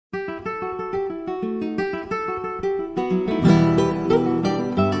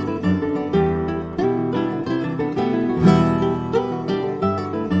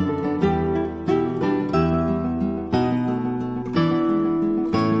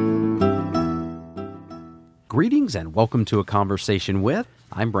Greetings and welcome to A Conversation With.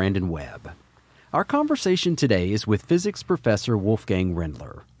 I'm Brandon Webb. Our conversation today is with physics professor Wolfgang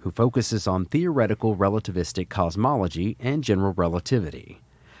Rindler, who focuses on theoretical relativistic cosmology and general relativity.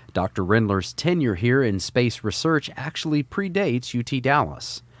 Dr. Rindler's tenure here in space research actually predates UT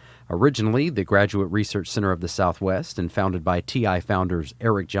Dallas. Originally the Graduate Research Center of the Southwest and founded by TI founders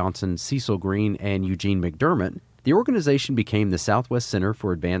Eric Johnson, Cecil Green, and Eugene McDermott, the organization became the Southwest Center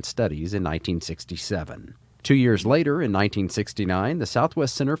for Advanced Studies in 1967. 2 years later, in 1969, the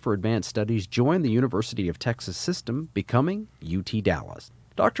Southwest Center for Advanced Studies joined the University of Texas system, becoming UT Dallas.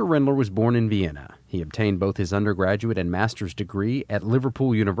 Dr. Rindler was born in Vienna. He obtained both his undergraduate and master's degree at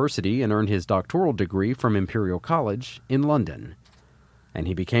Liverpool University and earned his doctoral degree from Imperial College in London. And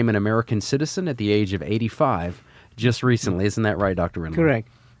he became an American citizen at the age of 85 just recently. Isn't that right, Dr. Rindler? Correct.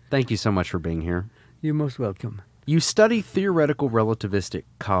 Thank you so much for being here. You're most welcome. You study theoretical relativistic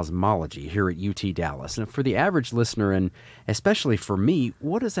cosmology here at UT Dallas. And for the average listener, and especially for me,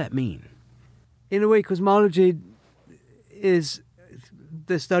 what does that mean? In a way, cosmology is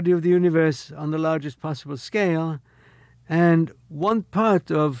the study of the universe on the largest possible scale. And one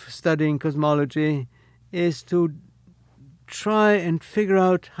part of studying cosmology is to try and figure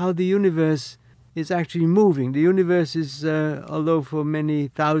out how the universe is actually moving. The universe is, although for many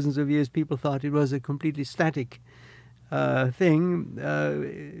thousands of years people thought it was a completely static thing,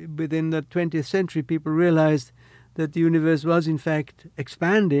 within the 20th century people realized that the universe was in fact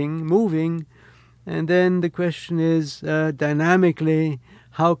expanding, moving, and then the question is, dynamically,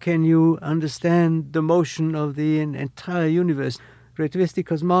 how can you understand the motion of the entire universe? Relativistic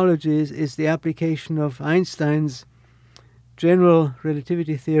cosmology is the application of Einstein's general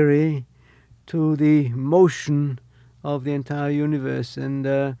relativity theory to the motion of the entire universe, and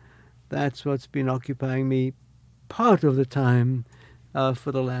that's what's been occupying me part of the time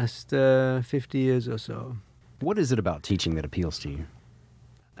for the last 50 years or so. What is it about teaching that appeals to you?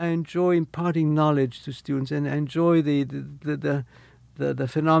 I enjoy imparting knowledge to students, and I enjoy the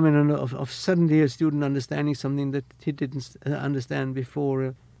phenomenon of suddenly a student understanding something that he didn't understand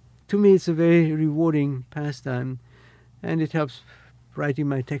before. To me, it's a very rewarding pastime, and it helps writing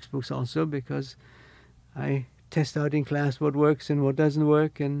my textbooks also, because I test out in class what works and what doesn't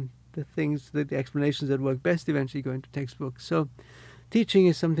work, and the explanations that work best eventually go into textbooks. So teaching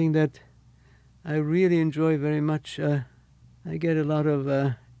is something that I really enjoy very much. I get a lot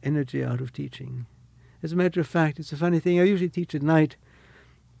of energy out of teaching. As a matter of fact, it's a funny thing. I usually teach at night,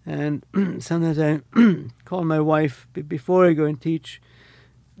 and sometimes I call my wife before I go and teach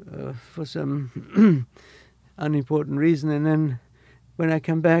for some unimportant reason, and then when I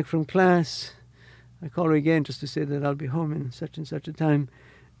come back from class, I call her again just to say that I'll be home in such and such a time.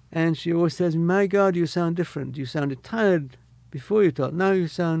 And she always says, "My God, you sound different. You sounded tired before you taught. Now you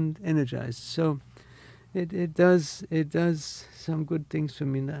sound energized." So it does some good things for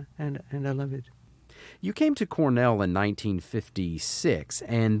me, and I love it. You came to Cornell in 1956,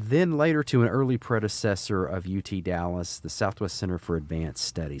 and then later to an early predecessor of UT Dallas, the Southwest Center for Advanced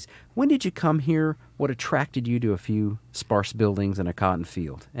Studies. When did you come here? What attracted you to a few sparse buildings and a cotton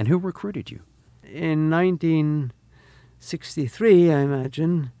field? And who recruited you? In 1963, I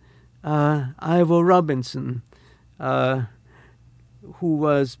imagine, Ivor Robinson, who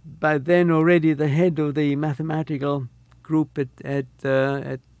was by then already the head of the mathematical group at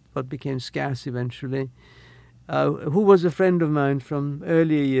what became SCAS eventually, who was a friend of mine from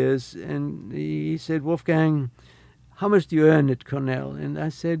earlier years, and he said, "Wolfgang, how much do you earn at Cornell?" And I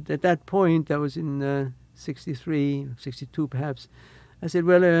said, at that point, that was in 63, 62 perhaps, I said,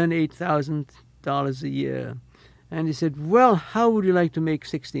 "Well, I earn $8,000 a year." And he said, "Well, how would you like to make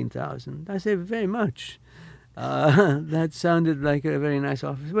 $16,000? I said, "Very much." That sounded like a very nice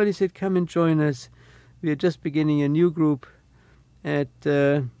offer. Well, he said, "Come and join us. We are just beginning a new group at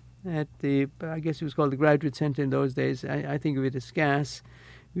the, I guess it was called the Graduate Center in those days. I think of it as SCAS.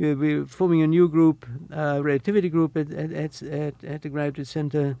 We're forming a new group, relativity group at the Graduate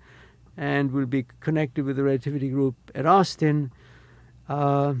Center, and we'll be connected with the relativity group at Austin."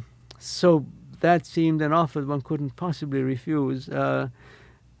 So that seemed an offer one couldn't possibly refuse. The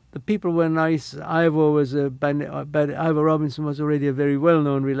people were nice. Ivor Robinson was already a very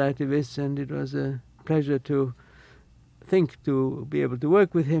well-known relativist, and it was a pleasure to be able to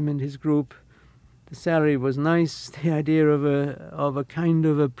work with him and his group. The salary was nice. The idea of a kind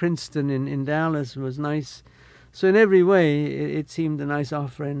of a Princeton in Dallas was nice. So in every way, it seemed a nice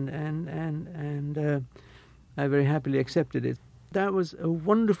offer, and I very happily accepted it. That was a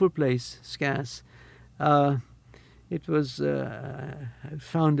wonderful place, SCAS. It was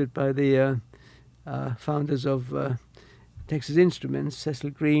founded by the founders of Texas Instruments, Cecil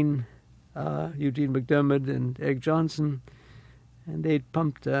Green, Eugene McDermott and Eric Johnson, and they'd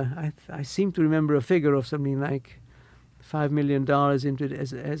pumped, I seem to remember a figure of something like $5 million into it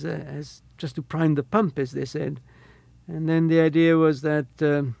as just to prime the pump, as they said. And then the idea was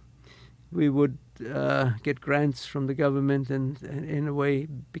that we would get grants from the government and in a way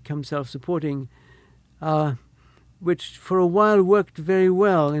become self-supporting, which for a while worked very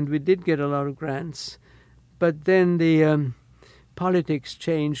well, and we did get a lot of grants. But then the politics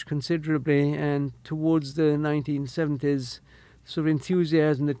changed considerably, and towards the 1970s, sort of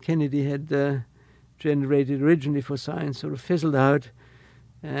enthusiasm that Kennedy had generated originally for science sort of fizzled out,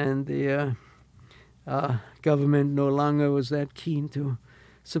 and the government no longer was that keen to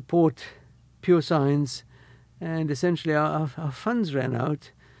support pure science, and essentially our funds ran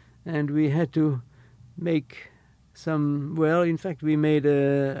out, and we had to make some, well, in fact, we made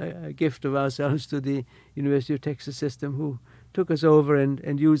a gift of ourselves to the University of Texas system, who took us over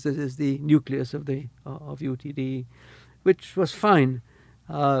and used us as the nucleus of UTD, which was fine.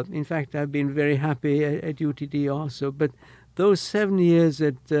 In fact, I've been very happy at UTD also. But those 7 years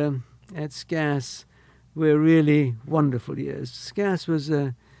at SCAS were really wonderful years. SCAS was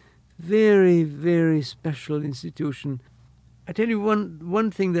a very, very special institution. I tell you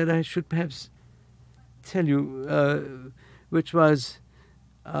one thing that I should perhaps tell you, which was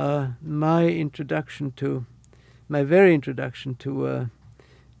my very introduction to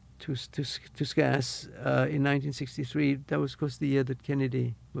SCAS in 1963. That was, of course, the year that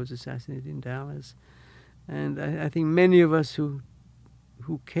Kennedy was assassinated in Dallas, and I think many of us who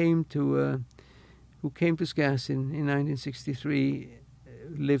came to SCAS in 1963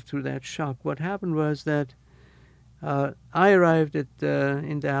 lived through that shock. What happened was that I arrived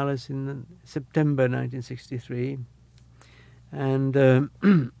in Dallas in September 1963, and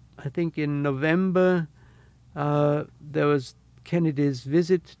I think in November there was Kennedy's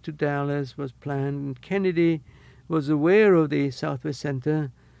visit to Dallas was planned, and Kennedy was aware of the Southwest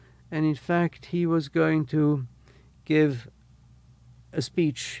Center, and in fact he was going to give a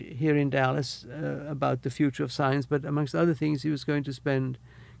speech here in Dallas about the future of science, but amongst other things he was going to spend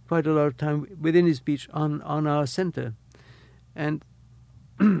quite a lot of time within his speech on our center. And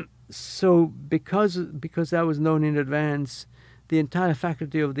so because that was known in advance, the entire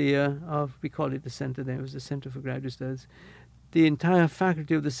faculty of we call it the center then, it was the Center for Graduate Studies, the entire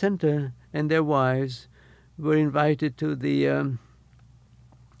faculty of the center and their wives were invited to the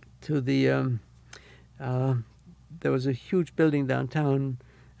there was a huge building downtown,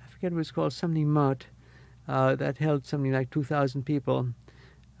 I forget what it was called, something Mart, that held something like 2,000 people,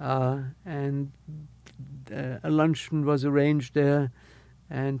 and a luncheon was arranged there,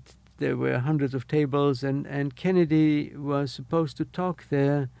 and there were hundreds of tables, and Kennedy was supposed to talk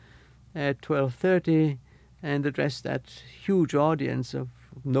there at 12:30 and address that huge audience of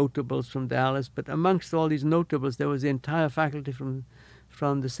notables from Dallas. But amongst all these notables, there was the entire faculty from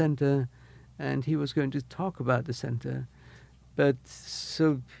the center, and he was going to talk about the center. But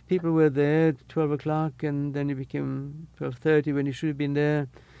so people were there at 12 o'clock, and then it became 12:30 when he should have been there,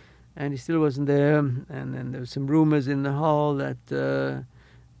 and he still wasn't there. And then there were some rumors in the hall that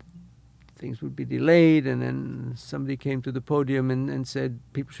things would be delayed, and then somebody came to the podium and said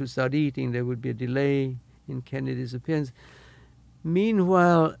people should start eating. There would be a delay in Kennedy's appearance.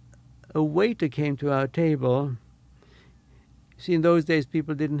 Meanwhile, a waiter came to our table. See, in those days,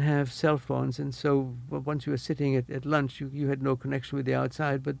 people didn't have cell phones, and so once you were sitting at lunch, you had no connection with the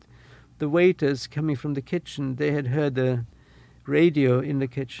outside. But the waiters coming from the kitchen, they had heard the radio in the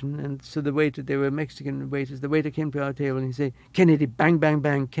kitchen, and so the waiter, they were Mexican waiters, the waiter came to our table and he said, "Kennedy, bang, bang,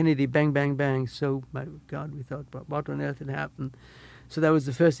 bang, Kennedy, bang, bang, bang." So, my God, we thought, what on earth had happened? So that was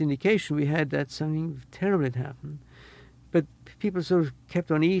the first indication we had that something terrible had happened. But people sort of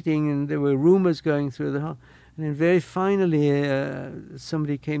kept on eating, and there were rumors going through the hall. And then very finally,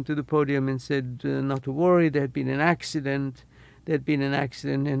 somebody came to the podium and said, not to worry, there had been an accident.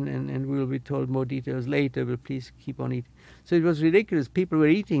 And we'll be told more details later, but please keep on eating. So it was ridiculous. People were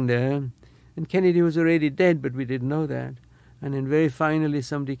eating there, and Kennedy was already dead, but we didn't know that. And then very finally,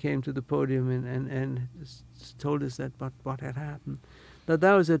 somebody came to the podium and told us that what had happened.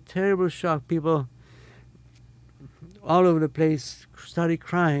 That was a terrible shock. People all over the place started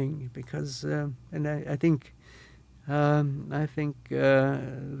crying because, and I think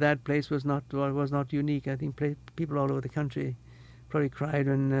that place was not unique. I think people all over the country probably cried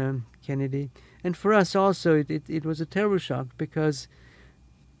when Kennedy. And for us also, it was a terrible shock because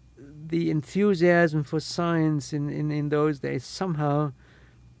the enthusiasm for science in those days somehow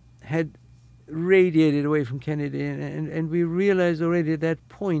had radiated away from Kennedy, and we realized already at that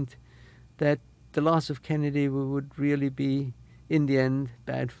point that the loss of Kennedy would really be in the end,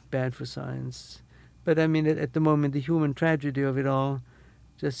 bad for science. But I mean, at the moment, the human tragedy of it all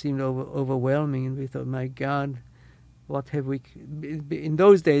just seemed overwhelming, and we thought, my God, what have we... In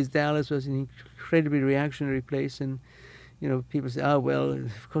those days, Dallas was an incredibly reactionary place, and people say, oh, well,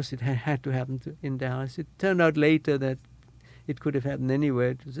 of course it had to happen in Dallas. It turned out later that it could have happened anywhere.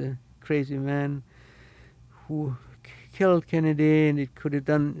 It was a crazy man who killed Kennedy, and it could have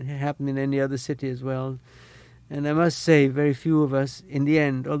happened in any other city as well. And I must say, very few of us, in the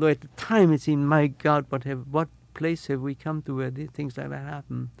end, although at the time it seemed, my God, what place have we come to where things like that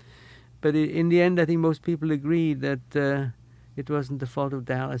happen? But in the end, I think most people agreed that it wasn't the fault of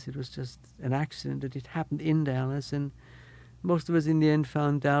Dallas. It was just an accident that it happened in Dallas. And most of us, in the end,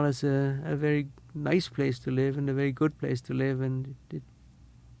 found Dallas a very nice place to live and a very good place to live. And it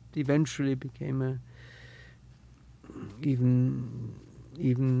eventually became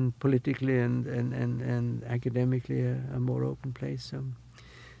even politically and academically a more open place. So.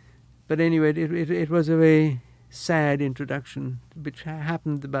 But anyway, it was a very sad introduction, which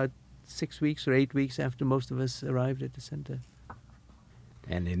happened about 6 weeks or 8 weeks after most of us arrived at the center.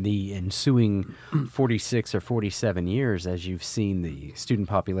 And in the ensuing 46 or 47 years, as you've seen the student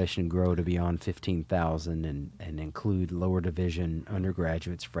population grow to beyond 15,000 and include lower division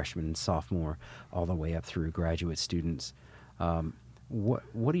undergraduates, freshmen and sophomore, all the way up through graduate students, what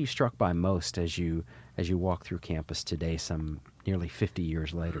are you struck by most as you walk through campus today, some nearly 50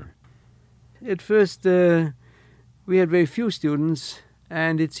 years later? At first, we had very few students,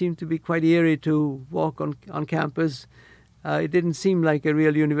 and it seemed to be quite eerie to walk on campus. It didn't seem like a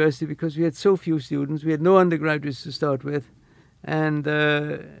real university because we had so few students. We had no undergraduates to start with, and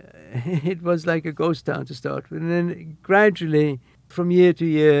it was like a ghost town to start with. And then gradually, from year to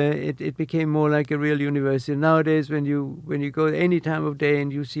year, it became more like a real university. Nowadays, when you go any time of day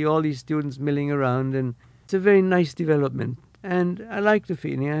and you see all these students milling around, and it's a very nice development. And I like the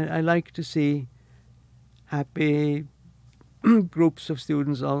feeling. I like to see happy groups of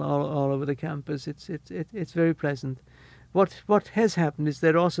students all over the campus. It's very pleasant. What has happened is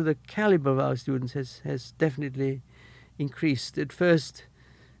that also the caliber of our students has definitely increased. At first,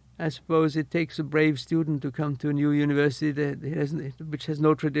 I suppose it takes a brave student to come to a new university which has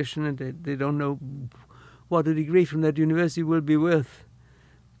no tradition, and they don't know what a degree from that university will be worth.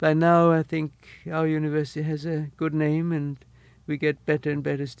 By now, I think our university has a good name, and we get better and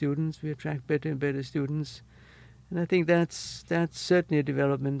better students. We attract better and better students. And I think that's certainly a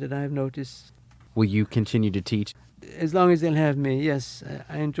development that I've noticed. Will you continue to teach? As long as they'll have me, yes.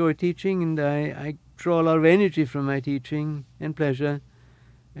 I enjoy teaching, and I draw a lot of energy from my teaching, and pleasure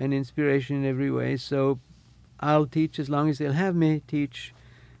and inspiration in every way. So I'll teach as long as they'll have me teach.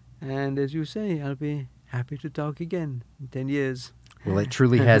 And as you say, I'll be happy to talk again in 10 years. Well, it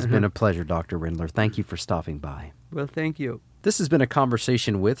truly has been a pleasure, Dr. Rindler. Thank you for stopping by. Well, thank you. This has been a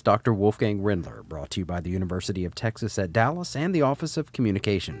conversation with Dr. Wolfgang Rindler, brought to you by the University of Texas at Dallas and the Office of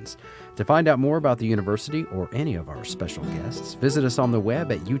Communications. To find out more about the university or any of our special guests, visit us on the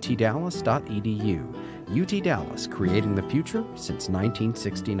web at utdallas.edu. UT Dallas, creating the future since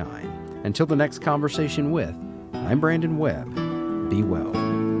 1969. Until the next conversation with, I'm Brandon Webb. Be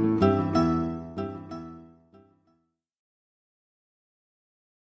well.